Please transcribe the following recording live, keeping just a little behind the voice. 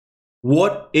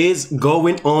What is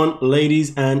going on,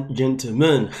 ladies and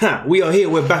gentlemen? We are here,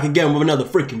 we're back again with another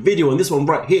freaking video, and this one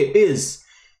right here is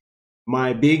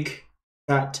my big,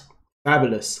 fat,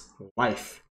 fabulous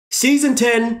life. Season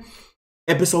 10,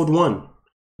 episode 1.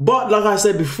 But like I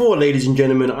said before, ladies and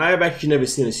gentlemen, I have actually never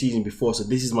seen a season before, so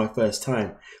this is my first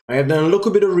time. I have done a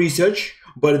little bit of research,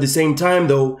 but at the same time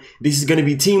though, this is going to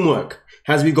be teamwork.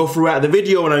 As we go throughout the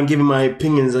video and I'm giving my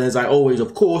opinions, as I always,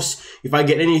 of course, if I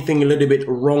get anything a little bit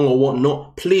wrong or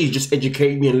whatnot, please just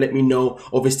educate me and let me know,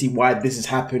 obviously, why this has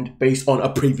happened based on a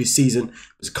previous season.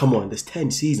 Because come on, there's 10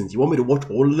 seasons. You want me to watch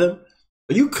all of them?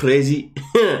 Are you crazy?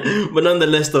 But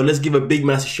nonetheless, though, let's give a big,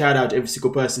 massive shout out to every single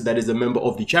person that is a member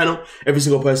of the channel, every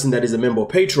single person that is a member of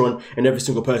Patreon, and every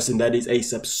single person that is a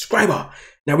subscriber.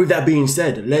 Now, with that being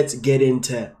said, let's get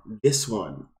into this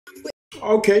one.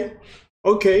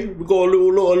 Okay, we got a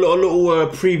little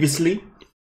previously.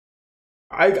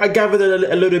 I gathered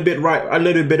a little bit, right? A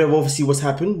little bit of obviously what's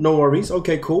happened. No worries.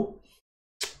 Okay, cool.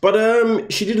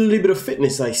 But she did a little bit of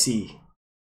fitness, I see.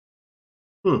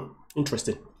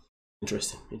 Interesting.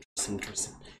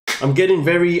 I'm getting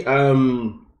very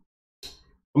I'm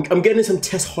getting some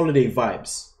Tess Holiday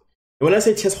vibes. And when I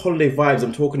say Tess Holiday vibes,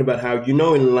 I'm talking about how, you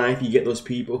know, in life you get those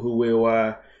people who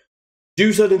will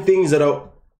do certain things that are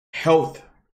health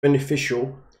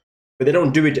beneficial, but they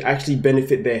don't do it to actually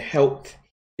benefit their health.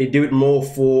 They do it more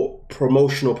for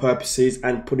promotional purposes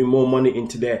and putting more money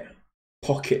into their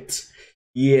pockets.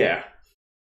 Yeah.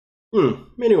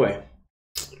 Anyway,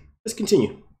 let's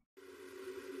continue.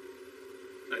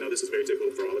 I know this is very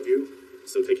difficult for all of you,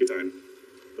 so take your time.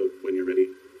 But when you're ready,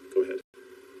 go ahead.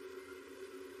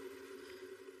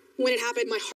 When it happened,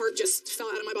 my heart just fell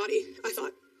out of my body.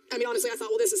 Honestly, I thought,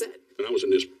 well, this is it. And I was in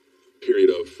this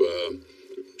period of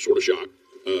sort of shock,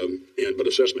 but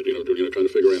assessment. Trying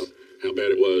to figure out how bad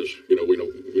it was. Where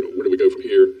do we go from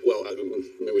here? Well,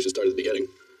 maybe we should start at the beginning.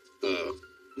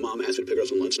 Mom asked me to pick her up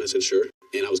some lunch, and I said sure.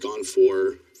 And I was gone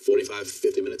for 45,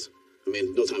 50 minutes.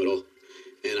 No time at all.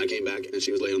 And I came back, and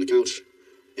she was laying on the couch,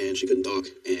 and she couldn't talk.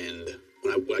 And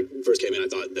when I first came in, I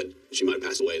thought that she might have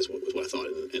passed away. Was what I thought,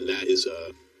 and that is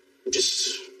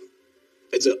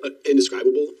it's an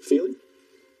indescribable feeling.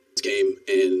 Came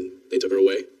and they took her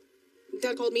away.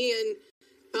 Dad called me and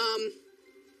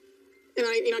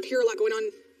I could hear a lot going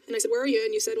on, and I said, "Where are you?"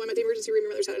 And you said, "Well, I'm at the emergency room.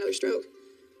 Your mother's had another stroke."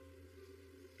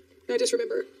 And I just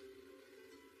remember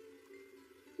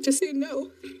just saying no.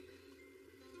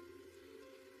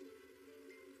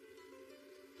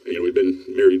 We've been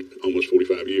married almost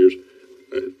 45 years.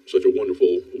 Such a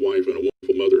wonderful wife and a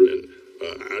wonderful mother, and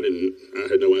I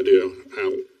had no idea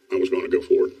how I was going to go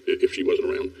forward if she wasn't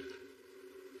around.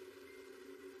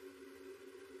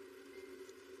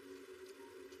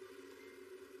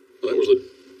 That was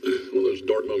one of those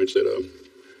dark moments that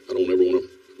I don't ever want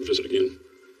to visit again.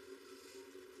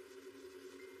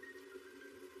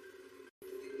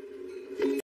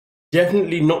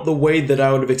 Definitely not the way that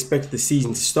I would have expected the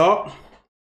season to start.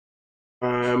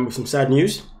 With some sad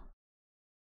news.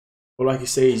 All I can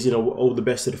say is, all the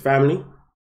best to the family.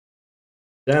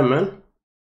 Damn, man.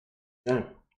 Damn.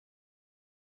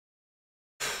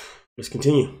 Let's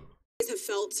continue. Have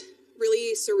felt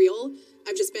really surreal.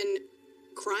 I've just been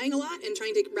crying a lot and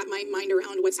trying to wrap my mind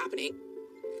around what's happening.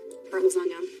 Bartle's on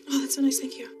now. Oh, that's so nice,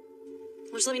 thank you.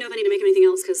 Well, just let me know if I need to make anything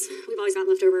else, because we've always got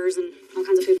leftovers and all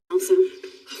kinds of food now, so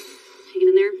hanging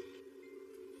in there.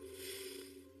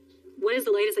 What is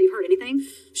the latest that you've heard? Anything?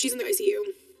 She's in the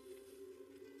ICU.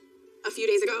 A few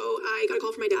days ago, I got a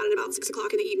call from my dad at about 6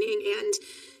 o'clock in the evening, and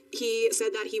he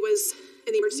said that he was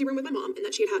in the emergency room with my mom and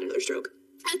that she had another stroke.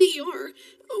 At the ER.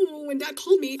 Oh, when Dad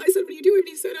called me, I said, "What are you doing?"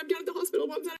 And he said, "I'm down at the hospital.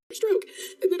 Mom's had a stroke."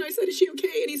 And then I said, "Is she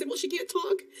okay?" And he said, "Well, she can't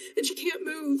talk and she can't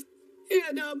move."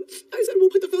 And I said, "We'll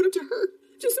put the phone up to her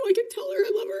just so I can tell her I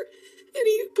love her." And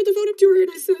he put the phone up to her, and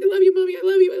I said, "I love you, Mommy. I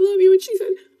love you. I love you." And she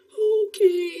said,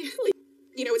 "Okay."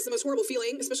 It's the most horrible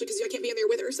feeling, especially because I can't be in there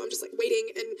with her. So I'm just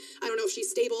waiting, and I don't know if she's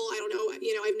stable. I don't know. I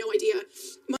have no idea.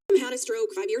 Mom had a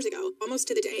stroke 5 years ago, almost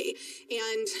to the day.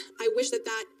 And I wish that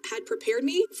had prepared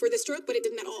me for this stroke, but it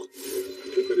didn't at all.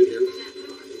 Put it here.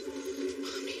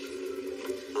 Mommy.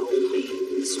 Oh,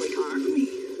 sweetheart.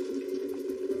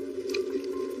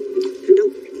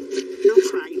 Don't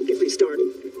cry. You get me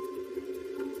started.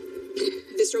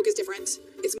 This stroke is different.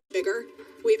 It's bigger.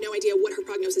 We have no idea what her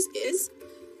prognosis is,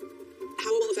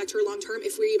 how it will affect her long term,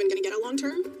 if we're even going to get a long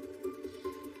term.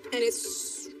 And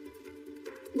it's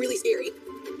really scary.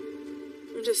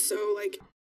 I'm just so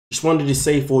Just wanted to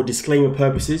say, for disclaimer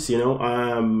purposes,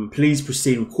 please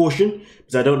proceed with caution,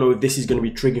 because I don't know if this is going to be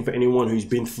triggering for anyone who's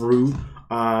been through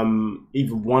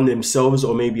either one themselves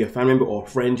or maybe a family member or a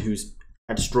friend who's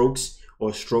had strokes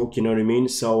or stroke, you know what I mean?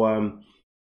 So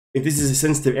if this is a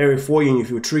sensitive area for you and you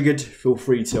feel triggered, feel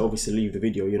free to obviously leave the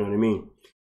video, you know what I mean?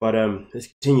 But let's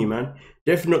continue, man.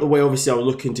 Definitely not the way obviously I was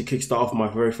looking to kickstart off my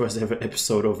very first ever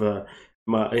episode of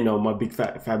my big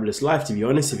fat fabulous life, to be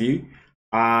honest with you.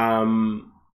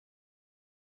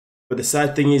 But the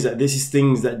sad thing is that this is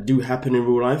things that do happen in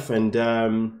real life, and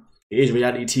it is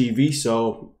reality TV,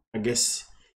 so I guess,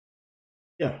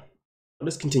 yeah,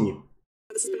 let's continue.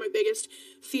 This has been my biggest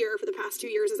fear for the past 2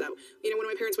 years, is that, you know, one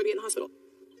of my parents would be in the hospital.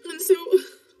 And so,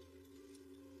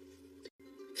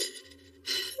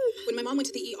 when my mom went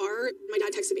to the ER, my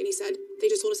dad texted me and he said, they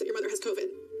just told us that your mother has COVID.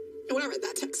 And when I read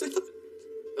that text, I thought,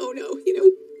 oh no, you know.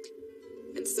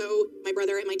 And so my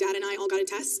brother and my dad and I all got a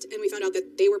test, and we found out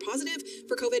that they were positive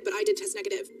for COVID, but I did test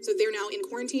negative. So they're now in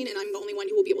quarantine, and I'm the only one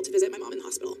who will be able to visit my mom in the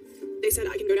hospital. They said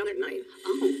I can go down there tonight.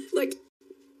 Oh. Like,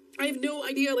 I have no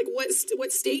idea, like,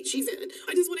 what state she's in.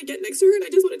 I just want to get next to her, and I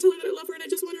just want to tell her that I love her, and I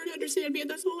just want her to understand me, and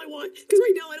that's all I want. Because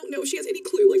right now, I don't know if she has any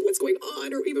clue, like, what's going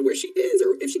on, or even where she is,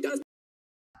 or if she does.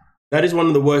 That is one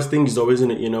of the worst things, though,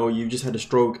 isn't it? You know, you've just had a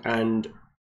stroke, and,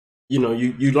 you know,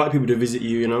 you'd like people to visit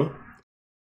you, you know?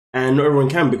 And not everyone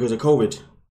can because of COVID.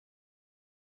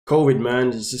 COVID, man,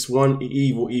 is just one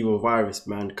evil virus,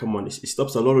 man. Come on, it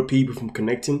stops a lot of people from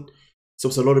connecting.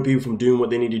 Stops a lot of people from doing what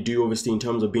they need to do, obviously, in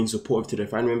terms of being supportive to their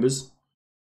family members.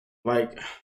 Like,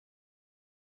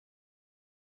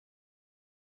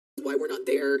 Why we're not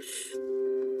there.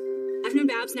 I've known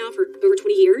Babs now for over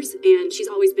 20 years, and she's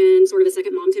always been sort of a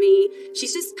second mom to me.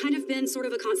 She's just kind of been sort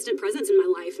of a constant presence in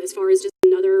my life as far as just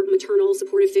another maternal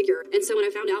supportive figure. And so when I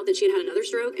found out that she had another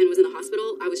stroke and was in the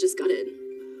hospital, I was just gutted.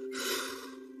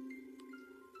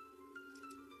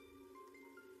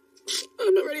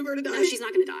 I'm not ready for her to die. No, she's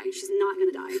not going to die. She's not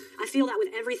going to die. I feel that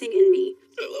with everything in me.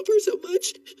 I love her so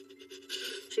much.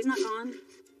 She's not gone.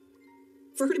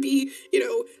 For her to be, you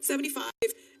know, 75,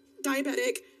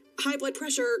 diabetic, high blood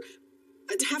pressure,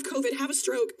 to have COVID, have a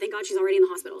stroke. Thank God she's already in the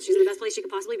hospital. She's in the best place she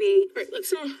could possibly be. All right,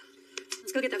 let's go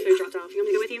get that food dropped off. You want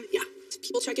me to go with you? Yeah.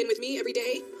 People check in with me every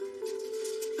day.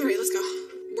 All right, let's go.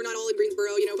 We're not all in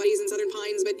Greensboro, you know, buddies in Southern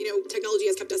Pines, but, you know, technology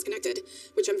has kept us connected,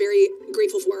 which I'm very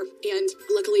grateful for. And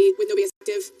luckily, with nobody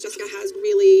active, Jessica has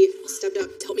really stepped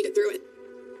up to help me get through it.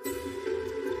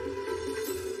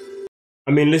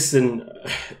 I mean, listen,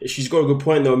 she's got a good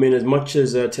point, though. I mean, as much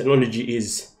as technology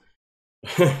is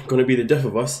going to be the death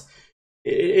of us,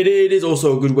 it is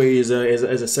also a good way as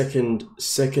a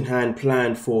second-hand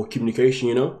plan for communication,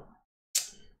 you know?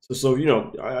 So you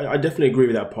know, I definitely agree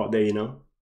with that part there, you know?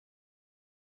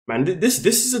 Man, this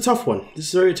is a tough one. This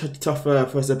is a very tough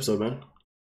first episode, man.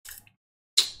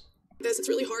 It's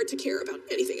really hard to care about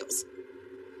anything else.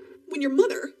 When your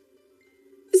mother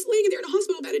is laying there in a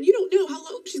hospital bed and you don't know how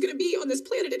long she's going to be on this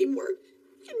planet anymore,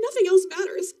 nothing else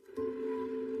matters.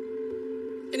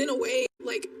 And in a way,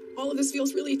 like, all of this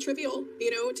feels really trivial,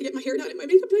 you know, to get my hair done and my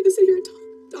makeup done, to sit here and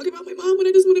talk about my mom when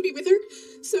I just want to be with her.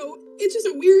 So it's just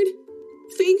a weird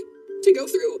thing to go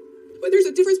through. But there's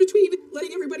a difference between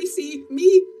letting everybody see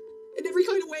me in every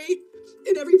kind of way,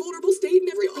 in every vulnerable state, in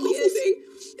every awful thing.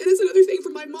 And it's another thing for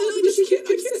my mom because she can't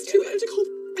access to it.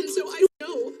 And so I don't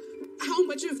know how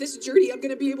much of this journey I'm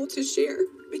going to be able to share,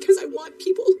 because I want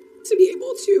people to be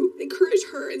able to encourage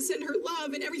her and send her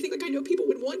love and everything like I know people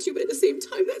would want to, but at the same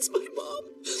time, that's my mom.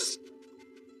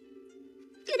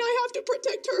 And I have to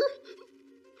protect her.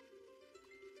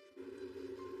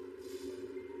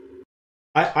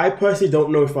 I personally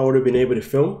don't know if I would have been able to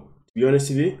film, to be honest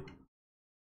with you.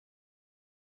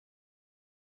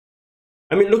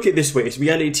 I mean, look at it this way. It's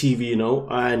reality TV, you know,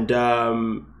 and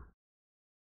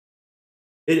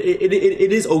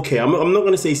it is okay. I'm not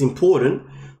going to say it's important.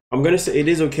 I'm going to say it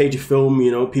is okay to film,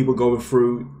 you know, people going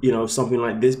through, you know, something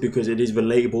like this, because it is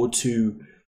relatable to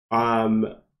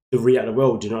the reality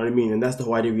world, you know what I mean? And that's the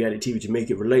whole idea of reality TV, to make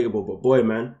it relatable. But boy,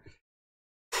 man,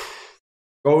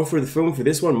 going through the film for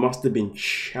this one must have been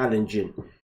challenging.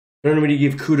 I don't really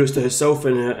give kudos to herself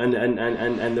and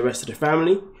the rest of the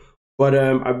family, but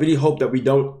I really hope that we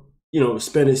don't, you know,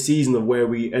 spend a season of where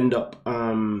we end up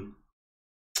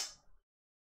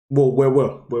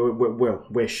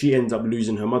where she ends up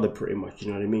losing her mother, pretty much, you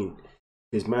know what I mean?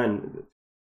 Because, man,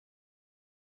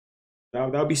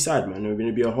 that would be sad, man. There's going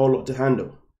to be a whole lot to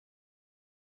handle.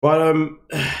 But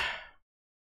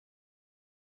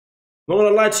not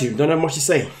gonna lie to you, don't have much to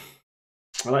say.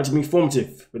 I like to be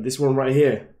informative, but this one right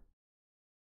here,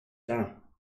 damn.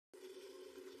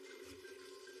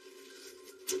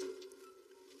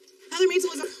 Heather, Maids,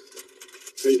 Elizabeth.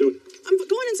 How you doing? I'm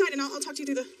going inside and I'll talk to you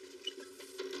through the...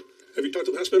 Have you talked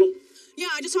to the hospital? Yeah,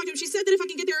 I just talked to him. She said that if I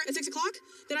can get there at 6 o'clock,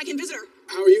 then I can visit her.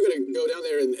 How are you going to go down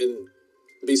there and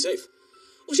be safe?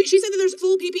 Well, she said that there's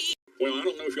full PPE. Well, I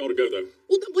don't know if you ought to go, though.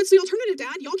 Well, what's the alternative,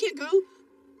 Dad? Y'all can't go.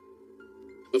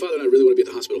 My father and I really want to be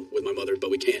at the hospital with my mother, but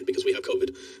we can't because we have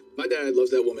COVID. My dad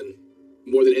loves that woman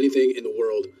more than anything in the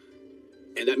world,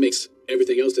 and that makes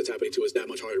everything else that's happening to us that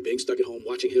much harder. Being stuck at home,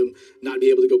 watching him not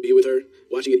be able to go be with her,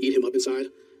 watching it eat him up inside.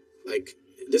 Like,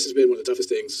 this has been one of the toughest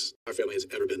things our family has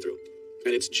ever been through,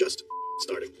 and it's just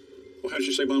starting. Well, how did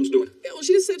she say Mom's doing? Yeah, well,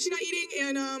 she just said she's not eating,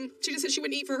 and she just said she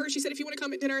wouldn't eat for her. She said if you want to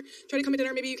come at dinner, try to come at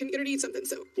dinner. Maybe you can get her to eat something.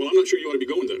 So. Well, I'm not sure you ought to be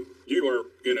going, though. You are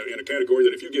in a category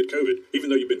that if you get COVID,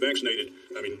 even though you've been vaccinated,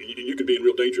 I mean, you could be in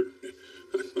real danger.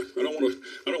 I don't want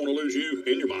to lose you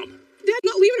and your mom. Dad, I'm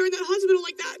not leaving her in that hospital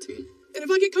like that. And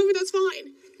if I get COVID, that's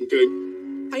fine. Okay.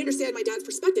 I understand my dad's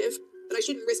perspective, but I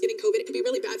shouldn't risk getting COVID. It could be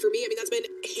really bad for me. I mean, that's been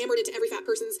hammered into every fat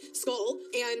person's skull.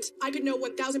 And I could know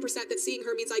 1,000% that seeing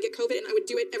her means I get COVID, and I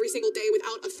would do it every single day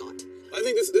without a thought. I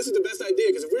think this is the best idea,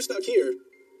 because if we're stuck here,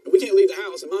 and we can't leave the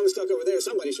house, and Mom is stuck over there,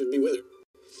 somebody should be with her.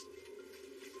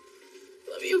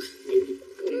 Love you.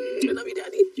 I love you,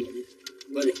 Daddy.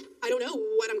 Love you. I don't know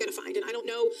what I'm going to find, and I don't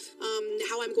know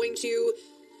how I'm going to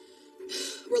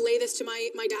relay this to my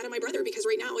dad and my brother, because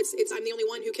right now it's I'm the only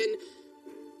one who can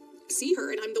see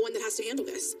her, and I'm the one that has to handle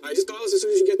this. All right, just call us as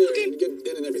soon as you get there Okay. and get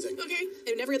in and everything. Okay.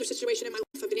 In every other situation in my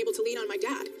life, I've been able to lean on my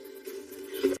dad.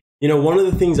 You know, one of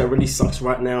the things that really sucks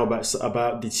right now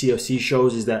about the TLC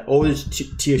shows is that all the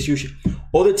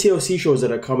TLC shows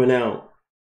that are coming out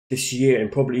this year,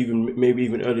 and probably maybe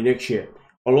even early next year,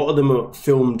 a lot of them are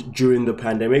filmed during the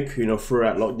pandemic, you know,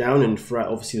 throughout lockdown and throughout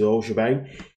obviously the whole shebang.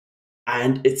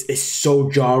 And it's so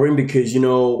jarring because, you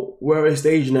know, we're at a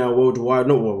stage now worldwide,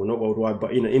 not worldwide,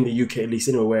 but, you know, in the UK at least,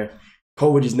 anyway, where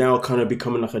COVID is now kind of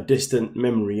becoming like a distant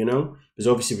memory, you know, because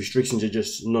obviously restrictions are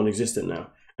just non-existent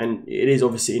now. And it is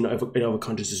obviously in other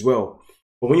countries as well.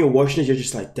 But when you're watching it, you're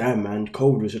just like, damn, man,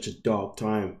 COVID was such a dark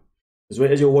time. As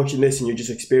you're watching this and you're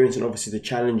just experiencing obviously the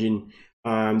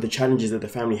challenges that the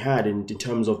family had in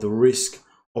terms of the risk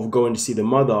of going to see the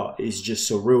mother is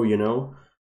just surreal, you know.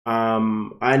 I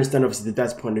understand obviously the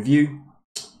dad's point of view,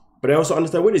 but I also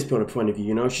understand Whitney's point of view,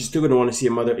 you know. She's still going to want to see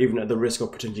her mother even at the risk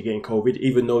of potentially getting COVID,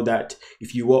 even though that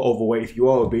if you are overweight, if you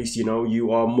are obese, you know,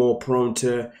 you are more prone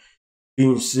to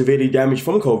being severely damaged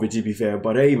from COVID, to be fair.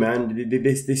 But hey, man,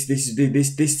 this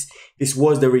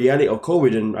was the reality of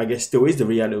COVID, and I guess still is the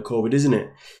reality of COVID, isn't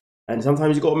it? And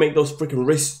sometimes you got to make those freaking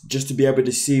risks just to be able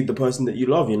to see the person that you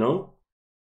love, you know.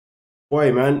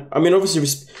 Boy, man. I mean, obviously,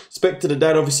 respect to the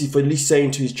dad, obviously, for at least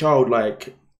saying to his child,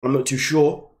 like, I'm not too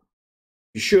sure.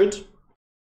 You should.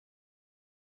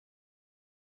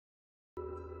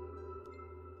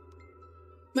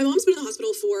 My mom's been in the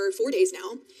hospital for 4 days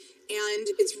now, and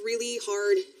it's really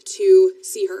hard to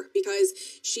see her because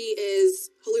she is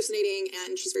hallucinating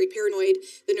and she's very paranoid.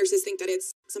 The nurses think that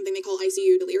it's something they call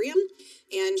ICU delirium,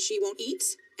 and she won't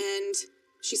eat, and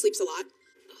she sleeps a lot.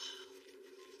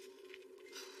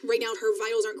 Right now, her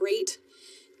vitals aren't great,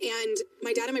 and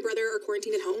my dad and my brother are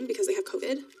quarantined at home because they have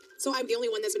COVID, so I'm the only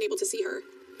one that's been able to see her.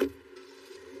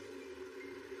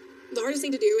 The hardest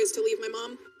thing to do is to leave my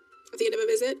mom at the end of a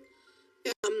visit.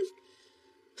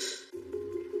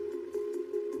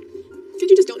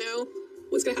 You just don't know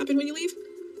what's going to happen when you leave.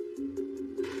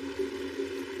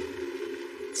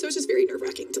 So it's just very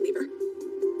nerve-wracking to leave her.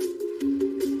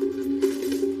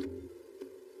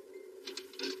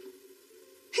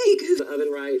 Hey, good. The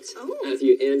oven right Oh. as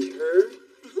you enter.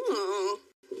 Oh.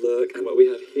 Look at what we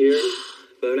have here.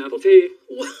 Bone apple tea,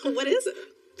 What is it?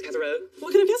 casserole,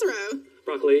 What kind of casserole?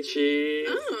 broccoli, cheese.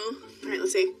 Oh. All right,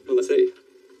 let's see. Well, let's see.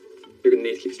 You're gonna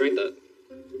need to keep strength up.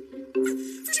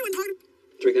 Fishy went hard.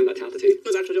 Drink that Talta tea. It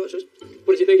was actually delicious.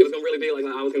 What did you think it was gonna really be like?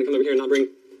 I was gonna come over here and not bring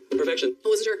perfection. I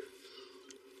wasn't sure.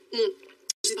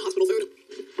 She's in hospital food.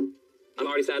 I'm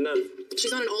already sad enough.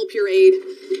 She's on an all pureed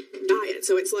diet,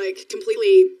 so it's like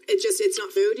completely, it's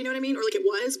not food, you know what I mean? Or like it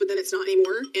was, but then it's not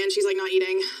anymore, and she's like not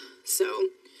eating. So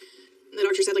the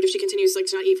doctor said like if she continues like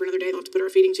to not eat for another day, they'll have to put her a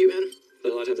feeding tube in.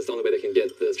 But a lot of times it's the only way they can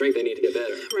get the strength they need to get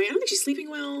better. Right, I don't think she's sleeping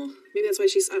well. Maybe that's why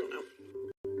I don't know.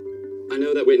 I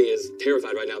know that Whitney is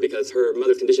terrified right now because her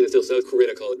mother's condition is still so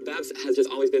critical. Babs has just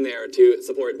always been there to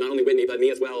support not only Whitney, but me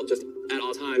as well, just at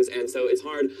all times. And so it's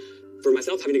hard for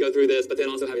myself having to go through this, but then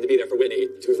also having to be there for Whitney,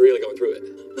 who's really going through it.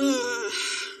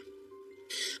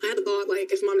 I had the thought,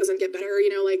 like, if mom doesn't get better, you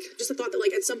know, like, just the thought that,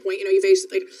 like, at some point, you know, you face,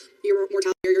 like, your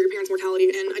mortality or your parents' mortality,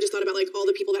 and I just thought about, like, all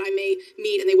the people that I may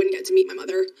meet, and they wouldn't get to meet my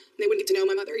mother, and they wouldn't get to know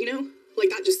my mother, you know?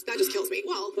 Like, that just kills me.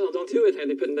 Well, don't do it,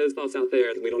 Andy, putting those thoughts out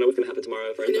there. We don't know what's going to happen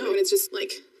tomorrow for I know, and it's just,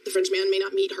 like, the French man may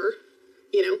not meet her,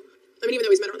 you know? I mean, even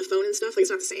though he's met her on the phone and stuff, like, it's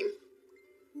not the same.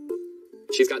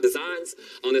 She's got designs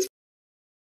on this.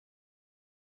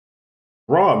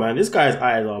 Raw, man. This guy's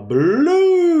eyes are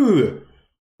blue.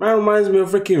 Man reminds me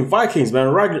of freaking Vikings, man.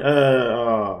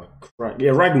 Ragnar.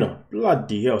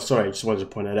 Bloody hell. Sorry, I just wanted to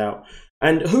point that out.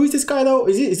 And who is this guy though?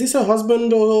 Is this her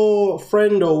husband or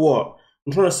friend or what?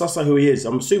 I'm trying to suss out who he is.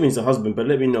 I'm assuming it's a husband, but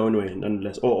let me know anyway,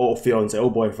 nonetheless. Or fiance,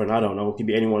 or boyfriend. I don't know. It could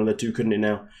be any one of the two, couldn't it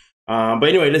now? But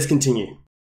anyway, let's continue.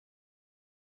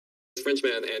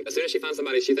 Frenchman, and as soon as she finds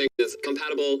somebody she thinks is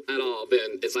compatible at all,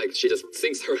 then it's like she just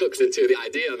sinks her hooks into the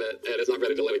idea of it and is not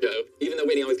ready to let it go. Even though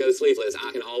Whitney always goes sleeveless,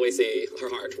 I can always see her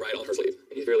heart right on her sleeve.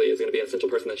 He really is going to be an essential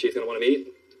person that she's going to want to meet.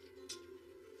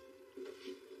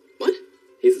 What?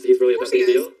 He's really a big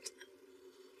deal.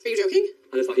 Are you joking?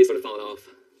 I just thought he's sort of fallen off.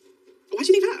 Why'd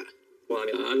you think that? Well, I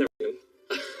mean, I've never seen him.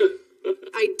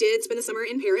 I did spend the summer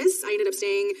in Paris. I ended up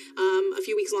staying a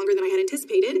few weeks longer than I had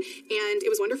anticipated, and it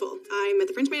was wonderful. I met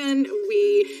the Frenchman.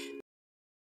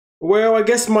 Well, I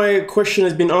guess my question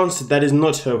has been answered. That is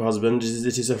not her husband.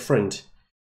 It is her friend.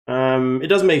 It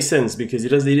does make sense because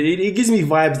it gives me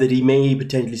vibes that he may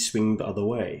potentially swing the other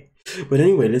way. But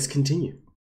anyway, let's continue.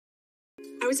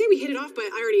 I would say we hit it off, but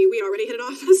we had already hit it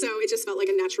off, so it just felt like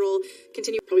a natural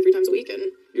continue probably 3 times a week. And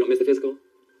You don't miss the physical?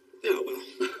 oh well,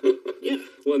 yeah.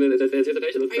 Well, then it's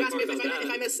anticipation. Are you asking me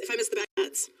if I miss the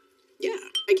bets? Yeah,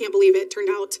 I can't believe it turned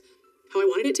out how I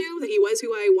wanted it to. That he was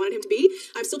who I wanted him to be.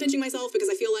 I'm still pinching myself because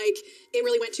I feel like it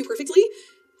really went too perfectly.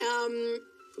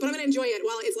 But I'm gonna enjoy it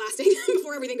while it's lasting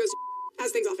before everything goes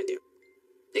as things often do.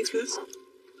 Thanks for this.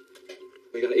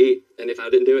 We gotta eat, and if I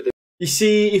didn't do it, then You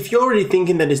see, if you're already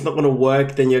thinking that it's not going to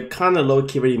work, then you're kind of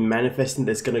low-key already manifesting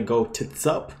that it's going to go tits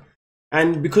up.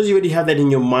 And because you already have that in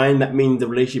your mind, that means the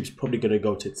relationship's probably going to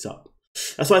go tits up.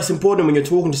 That's why it's important when you're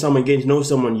talking to someone, getting to know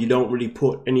someone, you don't really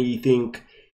put anything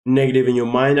negative in your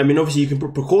mind. I mean, obviously you can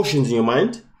put precautions in your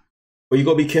mind, but you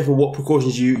got to be careful what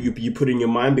precautions you put in your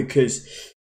mind, because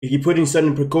if you put in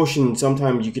certain precautions,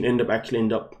 sometimes you can end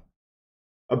up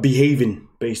behaving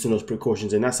based on those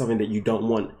precautions, and that's something that you don't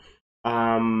want.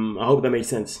 I hope that makes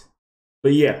sense.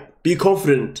 But yeah, be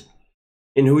confident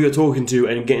in who you're talking to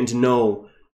and getting to know,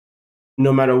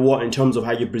 no matter what, in terms of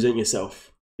how you present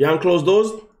yourself. Behind closed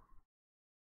doors,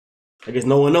 I guess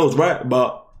no one knows, right?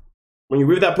 But when you're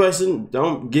with that person,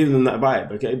 don't give them that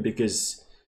vibe, okay? Because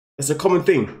it's a common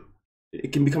thing.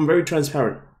 It can become very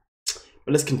transparent.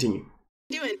 But let's continue.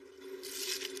 Doing?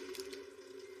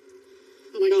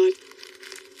 Oh my god.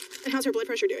 And how's her blood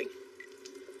pressure doing?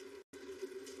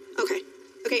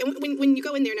 Okay, and when you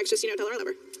go in there next, just, tell her I love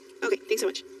her. Okay, thanks so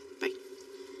much. Bye.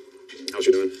 How's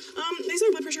she doing? They said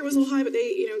her blood pressure was a little high, but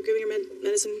they, giving her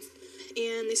medicine,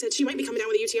 and they said she might be coming down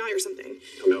with a UTI or something.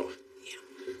 Oh no. Yeah.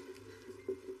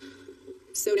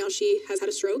 So now she has had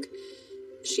a stroke,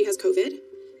 she has COVID,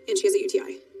 and she has a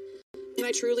UTI. And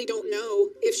I truly don't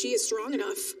know if she is strong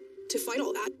enough to fight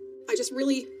all that. I just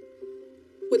really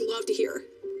would love to hear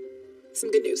some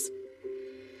good news.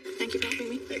 Thank you for helping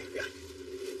me. Hey, yeah.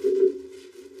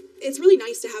 It's really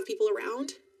nice to have people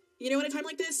around, at a time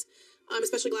like this. I'm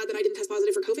especially glad that I didn't test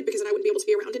positive for COVID, because then I wouldn't be able to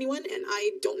be around anyone, and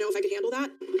I don't know if I could handle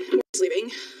that. Mom's leaving,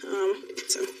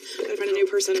 so I gotta find a new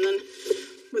person, and then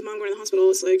with Mom going to the hospital,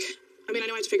 it's like, I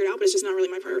know I have to figure it out, but it's just not really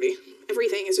my priority.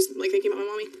 Everything is just like thinking about my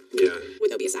mommy. Yeah.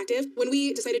 With OBS Active, when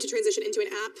we decided to transition into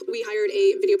an app, we hired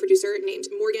a video producer named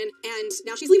Morgan, and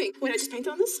now she's leaving. Wait, I just paint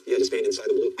on this? Yeah, just paint inside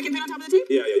the blue. I can paint on top of the tape?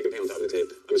 Yeah, you can paint on top of the tape.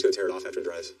 I'm just gonna tear it off after it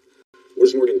dries. What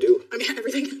does Morgan do?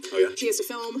 Everything. Oh yeah? She has to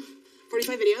film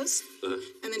 45 videos, Uh-huh.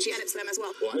 and then she edits them as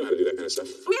well. Well, I know how to do that kind of stuff.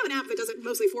 We have an app that does it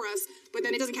mostly for us, but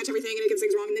then it doesn't catch everything and it gets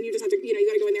things wrong, and then you just have to, you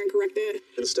gotta go in there and correct it.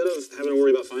 Instead of having to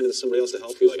worry about finding somebody else to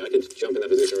help you, I could jump in that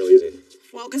position real easy.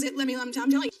 Well, because I'm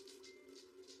telling you,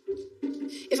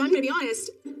 if I'm gonna be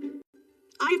honest,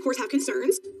 I of course have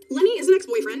concerns. Lenny is an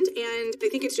ex-boyfriend, and I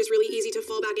think it's just really easy to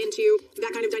fall back into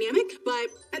that kind of dynamic, but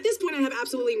at this point I have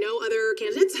absolutely no other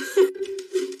candidates.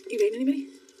 You dating anybody?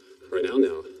 Right now,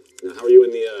 no. Now, how are you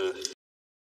in the,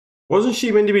 Wasn't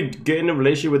she meant to be getting a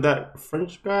relationship with that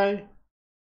French guy?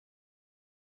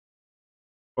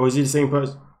 Or is he the same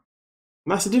person?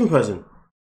 That's a different person.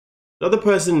 The other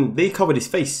person, they covered his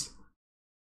face.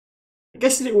 I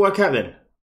guess it didn't work out then.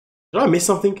 Did I miss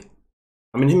something?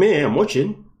 Here, I'm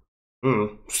watching.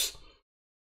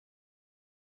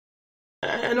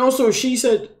 And also, she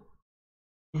said...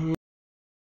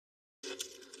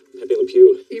 Pepe Le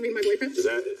Pew? You mean my boyfriend? Is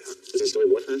he still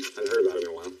your boyfriend? I haven't heard about him in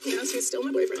a while. Yes, he's still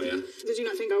my boyfriend. Oh, yeah? Did you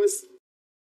not think I was...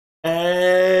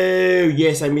 Oh,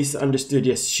 yes, I misunderstood.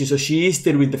 Yes, so she is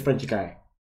still with the French guy.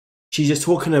 She's just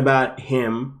talking about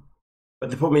him, but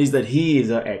the problem is that he is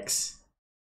her ex.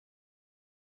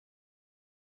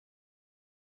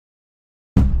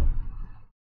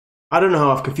 I don't know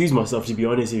how I've confused myself, to be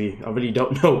honest with you. I really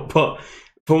don't know, but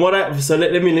From what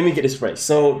let me get this right.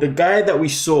 So the guy that we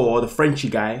saw, the Frenchy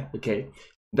guy, okay,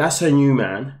 that's her new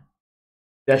man.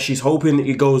 That she's hoping that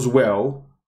it goes well,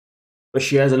 but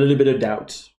she has a little bit of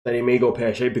doubt that it may go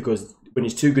pear-shaped because when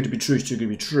it's too good to be true, it's too good to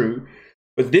be true.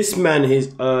 But this man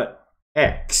is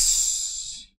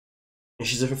ex, and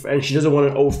she doesn't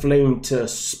want an old flame to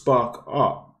spark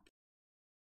up.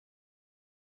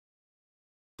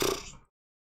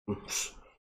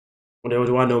 What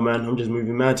do I know, man? I'm just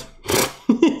moving mad.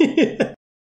 What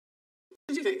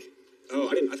did you think? Oh,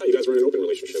 I thought you guys were in an open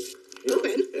relationship.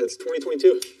 Open? Yeah, it's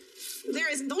 2022. The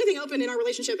only thing open in our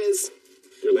relationship is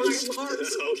Your my legs? heart.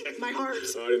 Okay. My heart.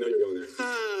 Oh, I didn't know you were going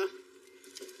there.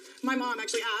 My mom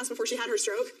actually asked before she had her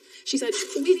stroke. She said,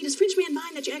 "Whitney, does French man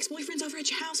mind that your ex-boyfriend's over at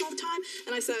your house all the time?"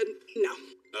 And I said, "No."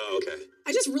 Oh, okay.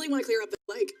 I just really want to clear up that,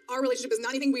 like, our relationship is not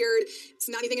anything weird. It's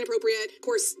not anything inappropriate. Of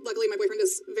course, luckily, my boyfriend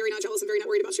is very not jealous and very not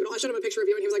worried about you at all. I showed him a picture of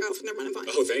you, and he was like, "Oh, never mind, I'm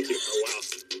fine." Oh, thank you. Oh, wow.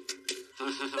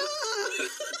 Ha ha ha.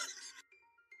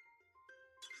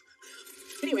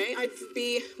 Anyway, I'd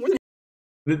be more than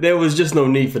There was just no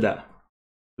need for that.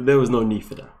 There was no need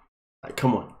for that. Like,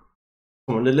 come on,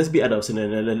 let's be adults and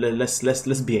then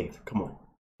let's behave. Come on.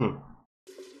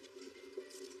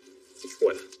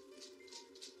 What?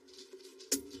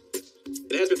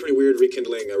 It has been pretty weird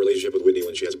rekindling a relationship with Whitney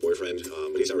when she has a boyfriend,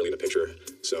 but he's not really in the picture,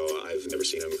 so I've never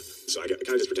seen him. So I kind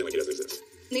of just pretend like he doesn't exist.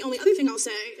 The only other thing I'll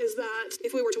say is that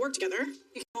if we were to work together,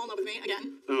 you can fall in love with me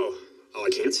again. Oh, I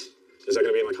can't? Is that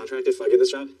going to be in my contract if I get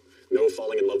this job? No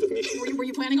falling in love with me? Were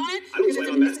you planning on it? I don't plan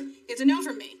on that. It's a no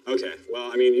from me. Okay,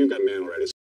 well, I mean, you've got a man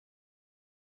already.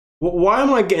 Why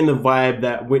am I getting the vibe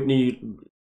that Whitney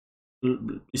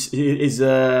is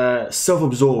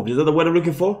self-absorbed? Is that the word I'm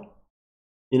looking for?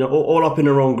 You know, all up in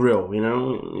her own grill, you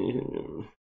know?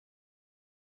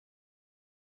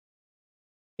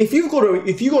 If you've got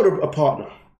a partner,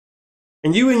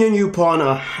 and you and your new partner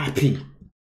are happy,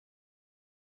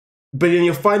 but then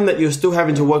you're finding that you're still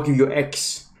having to work with your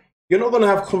ex, you're not going to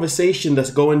have a conversation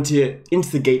that's going to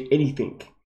instigate anything,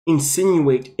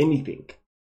 insinuate anything.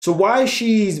 So why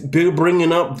she's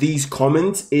bringing up these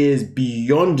comments is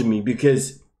beyond me,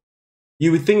 because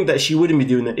you would think that she wouldn't be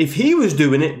doing that. If he was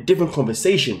doing it, different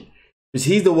conversation, because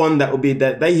he's the one that would be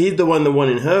he's the one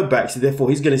in her back, so therefore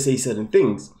he's going to say certain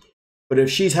things. But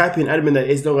if she's happy and adamant that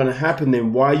it's not going to happen,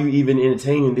 then why are you even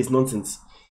entertaining this nonsense?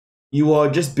 You are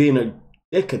just being a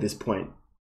dick at this point.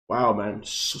 Wow, man.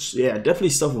 Yeah, definitely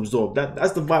self-absorbed.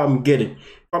 That's the vibe I'm getting.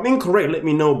 If I'm incorrect, let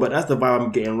me know, but that's the vibe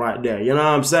I'm getting right there. You know what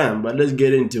I'm saying? But let's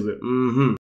get into it.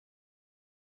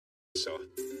 So,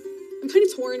 I'm kind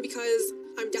of torn because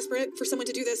I'm desperate for someone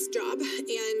to do this job,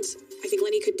 and I think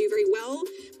Lenny could do very well.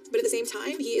 But at the same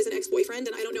time, he is an ex-boyfriend,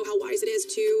 and I don't know how wise it is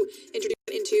to introduce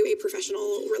it into a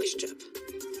professional relationship.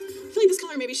 I feel like this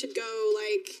color maybe should go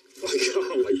like...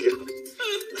 oh my god.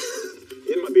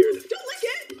 In my beard. Don't lick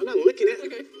it! I'm not licking it.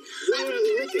 Okay. Why would I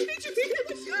lick it? It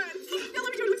looks good. Yeah,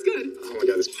 let me do it. It looks good. Oh my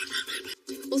god, this...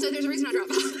 Well, so there's a reason I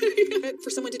dropped out. For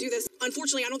someone to do this,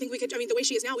 unfortunately, I don't think we could. I mean, the way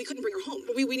she is now, we couldn't bring her home.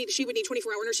 She would need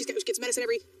 24-hour nurse. She gets medicine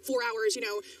every 4 hours. You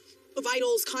know,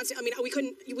 vitals, constant. I mean, we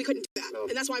couldn't do that. No.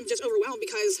 And that's why I'm just overwhelmed,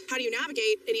 because how do you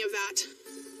navigate any of that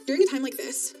during a time like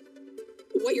this?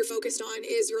 What you're focused on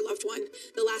is your loved one.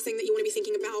 The last thing that you want to be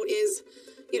thinking about is,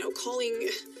 you know, calling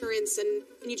parents, and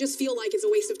you just feel like it's a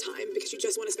waste of time because you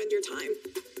just want to spend your time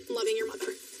loving your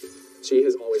mother. She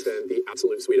has always been the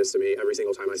absolute sweetest to me every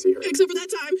single time I see her. Except for that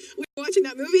time we were watching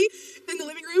that movie in the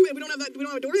living room, and we don't have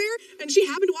a door there, and she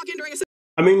happened to walk in during a...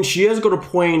 I mean, she has got a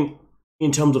point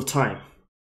in terms of time.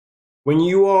 When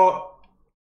you are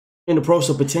in the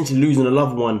process of potentially losing a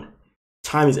loved one,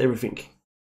 time is everything.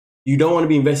 You don't want to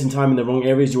be investing time in the wrong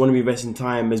areas. You want to be investing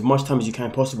time, as much time as you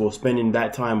can possible, spending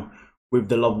that time with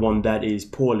the loved one that is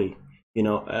poorly, you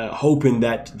know, hoping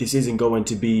that this isn't going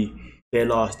to be their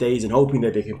last days, and hoping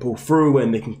that they can pull through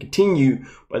and they can continue.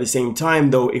 But at the same time,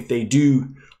 though, if they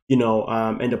do, you know,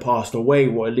 end up passing away,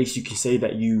 well, at least you can say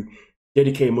that you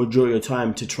dedicate a majority of your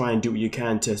time to try and do what you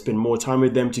can to spend more time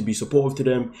with them, to be supportive to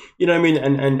them, you know what I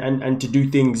mean, and to do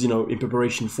things, you know, in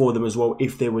preparation for them as well,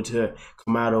 if they were to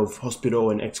come out of hospital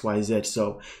and XYZ.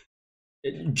 So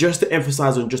just to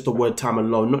emphasize on just the word time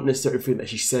alone, not necessarily everything that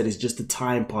she said, is just the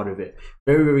time part of it.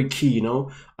 Very, very key, you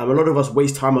know. A lot of us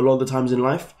waste time a lot of the times in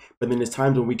life, but then there's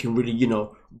times when we can really, you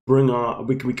know,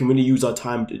 we can really use our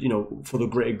time to, you know, for the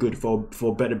greater good,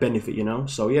 for better benefit, you know.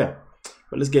 So yeah,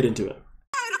 but let's get into it.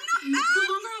 The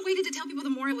longer I waited to tell people,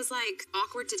 the more it was like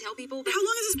awkward to tell people. How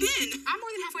long has this been? I'm more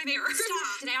than halfway there.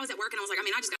 Stop. Today I was at work and I was like, I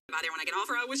mean, I just got by there when I get off,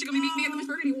 or I wish you could meet me at the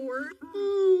maternity ward.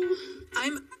 Oh,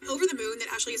 I'm over the moon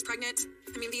that Ashley is pregnant.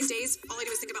 I mean, these days, all I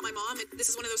do is think about my mom, and this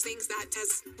is one of those things that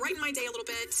has brightened my day a little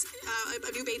bit.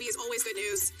 A new baby is always good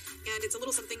news, and it's a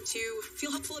little something to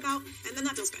feel hopeful about, and then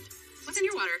that feels good. What's in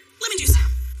your water? Lemon juice.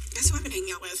 Guess who I've been hanging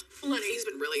out with? Lenny. He's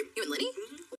been really... You and Lenny?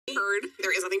 Heard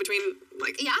there is nothing between,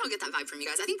 like... Yeah, I don't get that vibe from you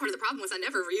guys. I think part of the problem was I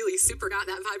never really super got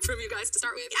that vibe from you guys to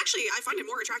start with. Actually, I find him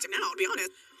more attractive now, to be honest.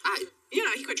 Yeah,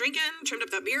 he quit drinking, trimmed up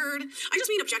that beard. I just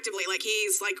mean objectively, like,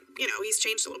 he's, like, you know, he's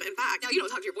changed a little bit. In fact... Now, you don't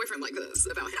talk to your boyfriend like this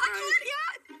about him, I right? could,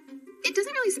 yeah. It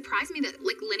doesn't really surprise me that,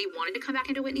 like, Lenny wanted to come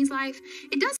back into Whitney's life.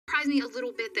 It does surprise me a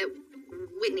little bit that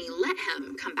Whitney let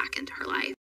him come back into her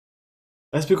life.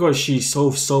 That's because she's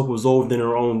so self-absorbed in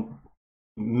her own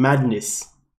madness.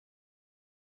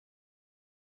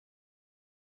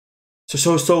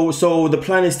 So the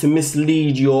plan is to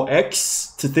mislead your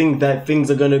ex to think that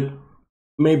things are gonna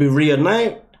maybe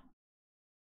reignite.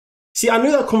 See, I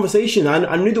knew that conversation.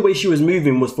 I knew the way she was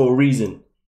moving was for a reason.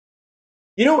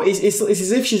 You know, it's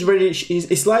as if she's ready.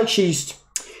 It's like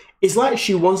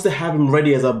she wants to have him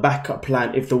ready as a backup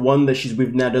plan if the one that she's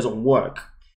with now doesn't work.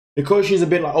 Because she's a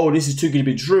bit like, oh, this is too good to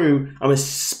be true. I'm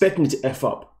expecting it to F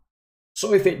up.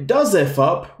 So if it does F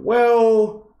up,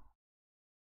 well...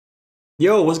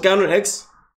 Yo, what's going on, X?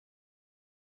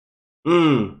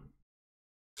 And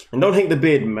don't hate the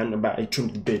beard, man, about he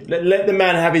trimmed the beard. Let the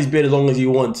man have his beard as long as he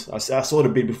wants. I saw the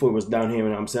beard before it was down here, you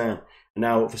know what I'm saying? And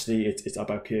now, obviously, it's up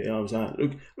here, you know what I'm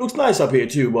saying? Looks nice up here,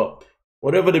 too, but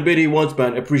whatever the beard he wants,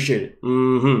 man, appreciate it.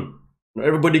 Not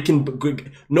everybody can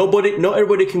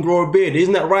grow a beard.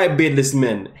 Isn't that right, beardless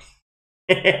men?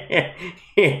 With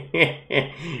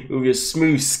your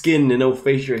smooth skin and no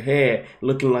facial hair,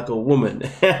 looking like a woman.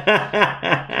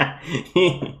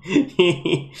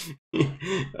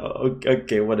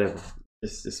 Okay, whatever.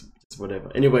 Just whatever.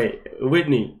 Anyway,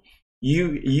 Whitney,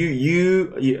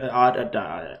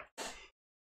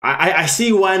 I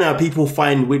see why now people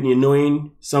find Whitney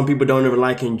annoying. Some people don't ever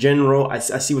like her in general. I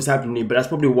see what's happening, but that's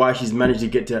probably why she's managed to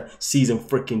get to season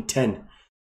freaking 10.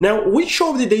 Now, which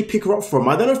show did they pick her up from?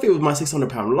 I don't know if it was My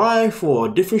 600 Pound Life or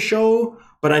a different show,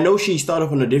 but I know she started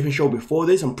off on a different show before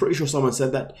this. I'm pretty sure someone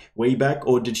said that way back,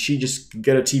 or did she just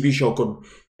get a TV show called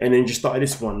and then just started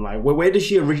this one? Like, where did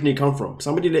she originally come from?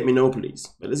 Somebody let me know, please.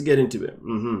 But let's get into it.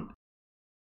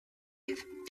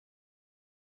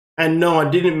 And no, I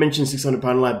didn't mention 600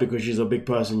 Pound Life because she's a big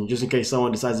person, just in case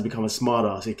someone decides to become a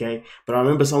smartass, okay? But I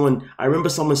remember someone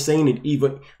saying it.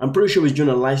 Either I'm pretty sure it was during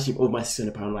a live stream of My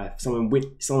 600 Pound Life.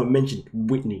 Someone mentioned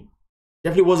Whitney.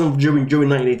 Definitely wasn't during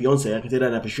 90 Day Fiance. I can say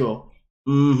that for sure.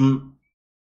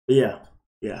 Yeah.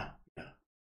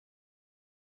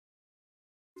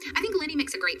 I think Lenny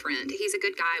makes a great friend. He's a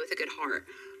good guy with a good heart.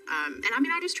 And I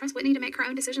mean, I just trust Whitney to make her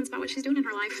own decisions about what she's doing in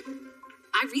her life.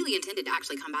 I really intended to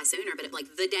actually come by sooner, but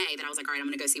like the day that I was like, all right, I'm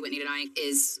going to go see Whitney tonight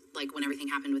is like when everything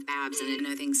happened with Babs, and I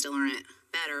know things still aren't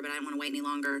better, but I didn't want to wait any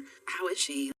longer. How is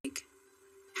she? Like,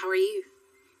 how are you?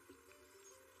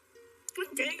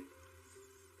 Okay.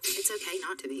 It's okay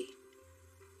not to be.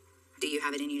 Do you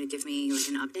have it in you to give me like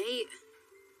an update?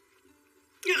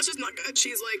 Yeah, it's just not good.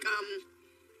 She's like,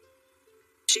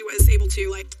 she was able to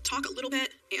like talk a little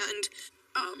bit, and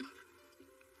I'm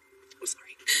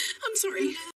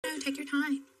sorry. No, take your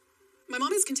time. My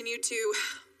mom has continued to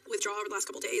withdraw over the last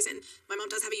couple days, and my mom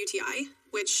does have a UTI,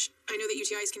 which I know that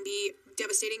UTIs can be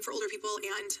devastating for older people,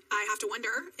 and I have to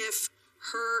wonder if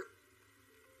her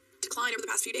decline over the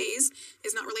past few days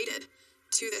is not related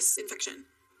to this infection.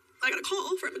 I got a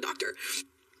call from a doctor.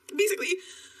 Basically,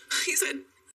 he said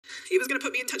he was going to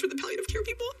put me in touch with the palliative care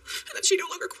people, and that she no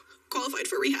longer qualified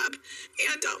for rehab,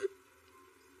 and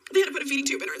they had to put a feeding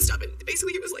tube in her and stuff, and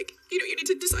basically he was like, you know, you need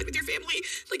to decide with your family,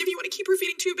 like, if you want to keep her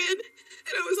feeding tube in.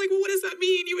 And I was like, well, what does that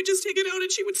mean? You would just take it out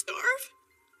and she would starve?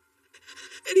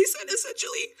 And he said,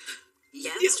 essentially...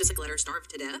 Yeah, it's just like let her starve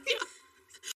to death? Yeah.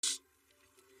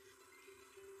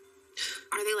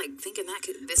 Are they, like, thinking that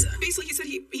could... Basically, he said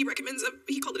he recommends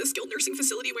he called it a skilled nursing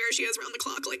facility where she has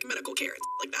round-the-clock, like, medical care and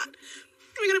like that.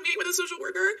 And we got a meeting with a social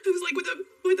worker who's, like, with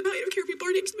the palliative care people.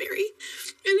 Her name's Mary.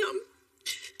 And,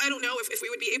 I don't know if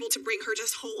we would be able to bring her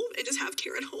just home and just have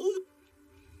care at home.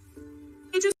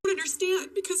 I just don't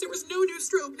understand, because there was no new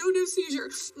stroke, no new seizure,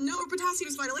 no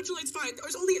potassium's fine, electrolytes fine. There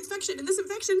was only infection, and this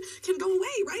infection can go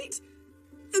away, right?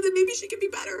 And then maybe she can be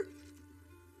better.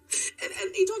 And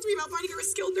he talked to me about finding her a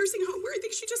skilled nursing home where I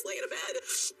think she just lay in a bed.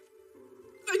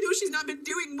 I know she's not been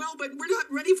doing well, but we're not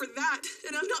ready for that,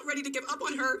 and I'm not ready to give up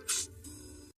on her.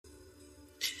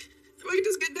 If I could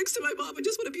just get next to my mom, I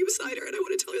just want to be beside her, and I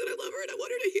want to tell her that I love her, and I want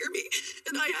her to hear me.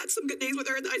 And I had some good days with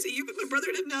her in the ICU, but my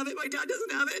brother didn't have it, my dad doesn't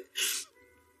have it.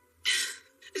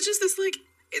 It's just this, like,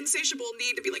 insatiable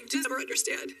need to be like, just never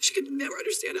understand. She could never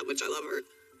understand how much I love her.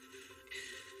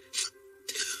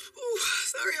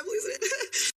 Sorry, I'm losing it.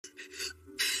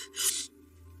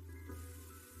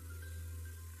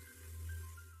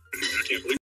 I can't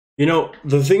believe. You know,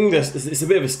 the thing that's, it's a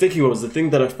bit of a sticky one, was the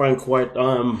thing that I find quite,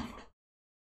 I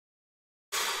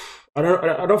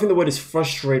don't think the word is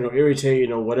frustrating or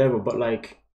irritating or whatever, but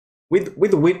like, with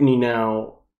Whitney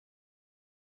now,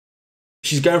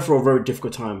 she's going through a very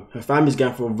difficult time. Her family's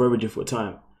going through a very difficult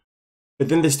time. But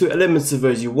then there's two elements of her,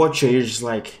 as you watch her, you're just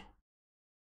like,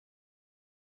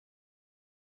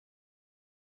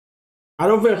 I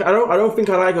don't think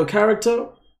I like her character,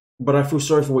 but I feel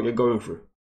sorry for what you're going through.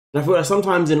 And I feel like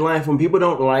sometimes in life, when people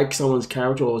don't like someone's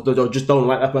character or just don't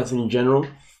like that person in general,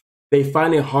 they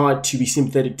find it hard to be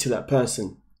sympathetic to that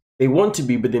person. They want to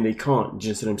be, but then they can't. Do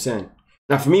you know what I'm saying?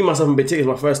 Now, for me, myself in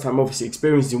particular, it's my first time obviously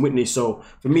experiencing Whitney, so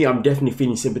for me, I'm definitely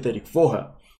feeling sympathetic for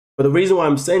her. But the reason why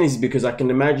I'm saying this is because I can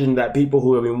imagine that people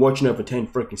who have been watching her for 10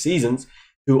 freaking seasons,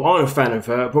 who aren't a fan of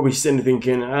her, are probably sitting there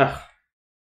thinking, I'm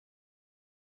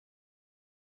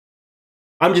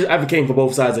just advocating for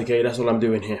both sides, okay? That's what I'm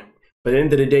doing here. But at the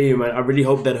end of the day, man, I really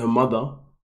hope that her mother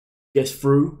gets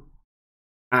through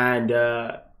and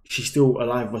she's still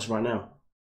alive with us right now.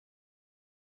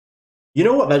 You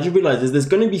know what? I just realized there's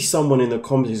going to be someone in the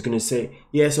comments who's going to say,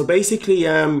 yeah, so basically,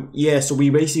 yeah, so we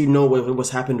basically know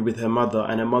what's happened with her mother,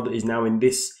 and her mother is now in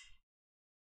this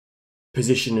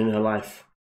position in her life.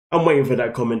 I'm waiting for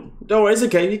that comment. Don't worry, it's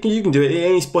okay. You can do it. It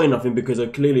ain't spoiling nothing because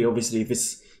clearly, obviously, if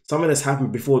it's something that's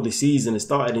happened before the season has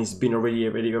started and it's been already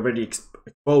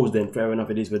exposed, then fair enough,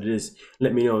 it is what it is.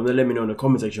 Let me know. Let me know in the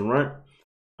comment section, right?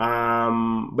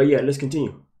 But yeah, let's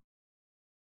continue.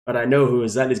 But I know who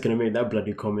exactly is going to make that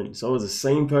bloody comment. So it was the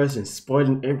same person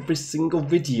spoiling every single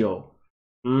video.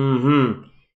 Anyway,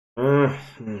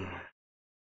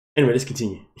 let's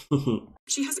continue.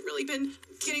 She hasn't really been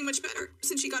getting much better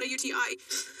since she got a UTI.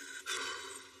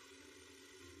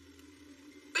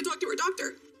 I talked to her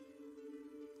doctor,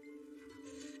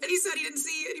 and he said he didn't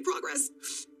see any progress,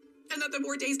 and that the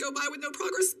more days go by with no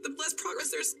progress, the less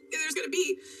progress there's going to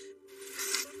be.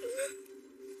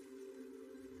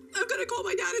 I'm gonna call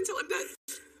my dad and tell him that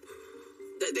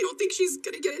they don't think she's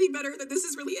gonna get any better, that this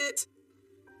is really it.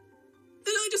 And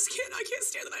I can't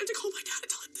stand that I have to call my dad and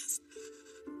tell him this.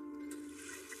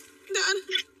 Dad?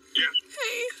 Yeah?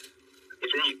 Hey.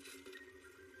 What's wrong?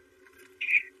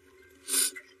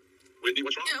 Whitney,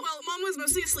 what's wrong? Yeah, well, Mom was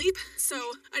mostly asleep, so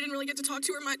I didn't really get to talk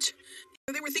to her much.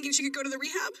 They were thinking she could go to the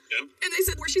rehab. Yeah? And they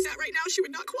said where she's at right now, she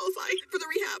would not qualify for the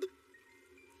rehab.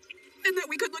 And that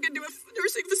we could look into a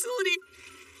nursing facility.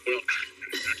 Well,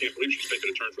 I can't believe she's taking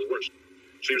a turn for the worse.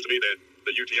 Seems to me that the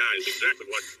UTI is exactly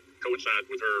what coincides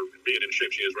with her being in the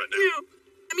shape she is right now. Yeah.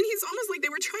 I mean, he's almost like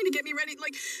they were trying to get me ready,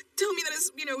 like, tell me that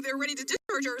it's, they're ready to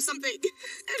discharge her or something.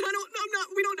 And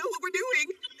we don't know what we're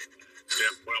doing.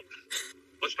 Yeah, well,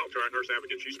 let's talk to our nurse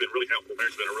advocate. She's been really helpful.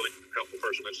 Mary's been a really helpful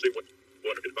person. Let's see what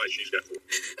advice she's got for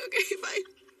us. Okay, bye.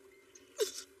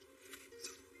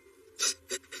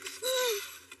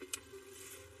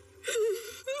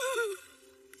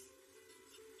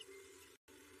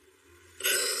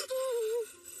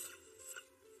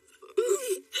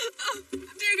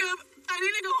 Jacob, I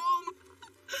need to go home.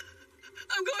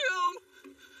 I'm going home.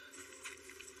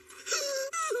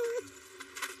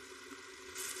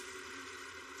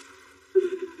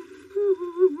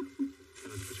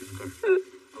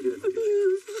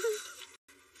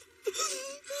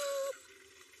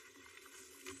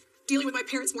 Dealing with my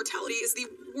parents' mortality is the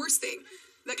worst thing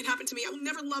that can happen to me. I will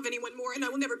never love anyone more, and I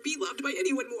will never be loved by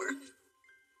anyone more.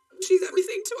 She's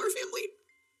everything to our family.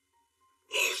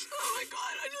 Oh my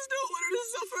God, I just don't want her to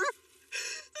suffer.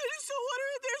 I just don't want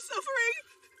her in there suffering.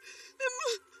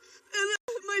 And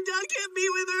my dad can't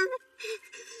be with her.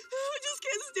 I just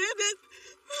can't stand it.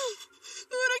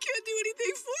 And I can't do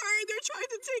anything for her. They're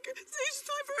trying to take her. It's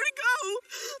time for her to go.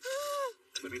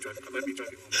 Let me drive you home.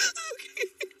 Okay.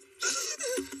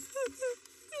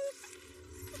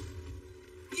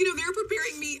 They're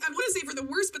preparing me, I want to say for the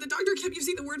worst, but the doctor kept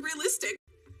using the word realistic.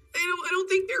 I don't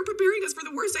think they're preparing us for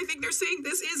the worst. I think they're saying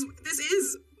this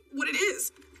is what it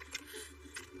is.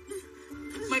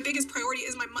 My biggest priority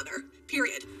is my mother,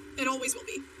 period. It always will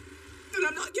be. And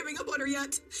I'm not giving up on her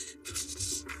yet.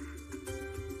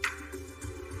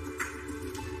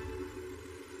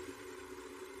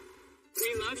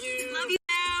 We love you. Love you,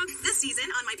 Babs. This season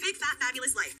on My Big Fat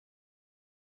Fabulous Life.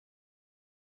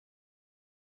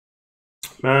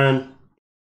 Man,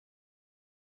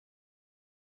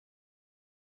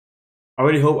 I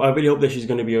really hope that she's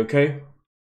gonna be okay,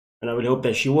 and I really hope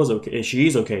that she was okay. She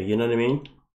is okay. You know what I mean?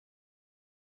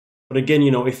 But again,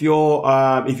 if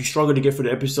you struggle to get through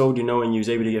the episode, and you was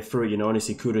able to get through it,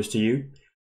 honestly, kudos to you.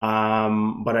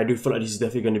 But I do feel like this is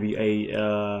definitely going to be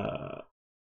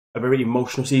a very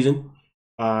emotional season,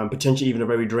 potentially even a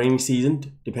very draining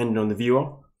season, depending on the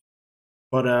viewer.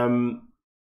 But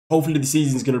hopefully the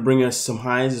season is going to bring us some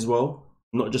highs as well,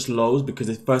 not just lows, because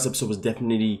the first episode was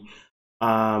definitely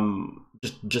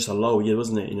just a low, yeah,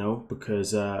 wasn't it? You know,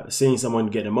 because seeing someone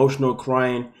get emotional,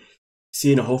 crying,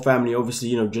 seeing a whole family obviously,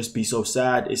 you know, just be so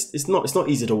sad, it's not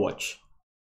easy to watch.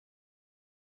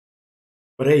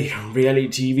 But hey, reality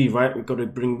TV, right?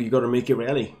 You gotta make it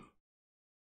reality.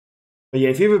 But yeah,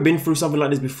 if you've ever been through something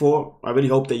like this before, I really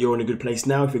hope that you're in a good place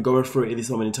now. If you're going through it at this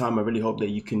moment in time, I really hope that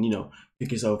you can, you know,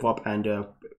 pick yourself up and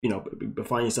you know,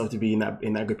 find yourself to be in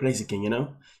that good place again, you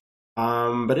know.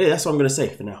 But yeah, that's what I'm gonna say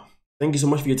for now. Thank you so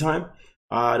much for your time.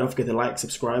 Don't forget to like,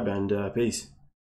 subscribe, and peace.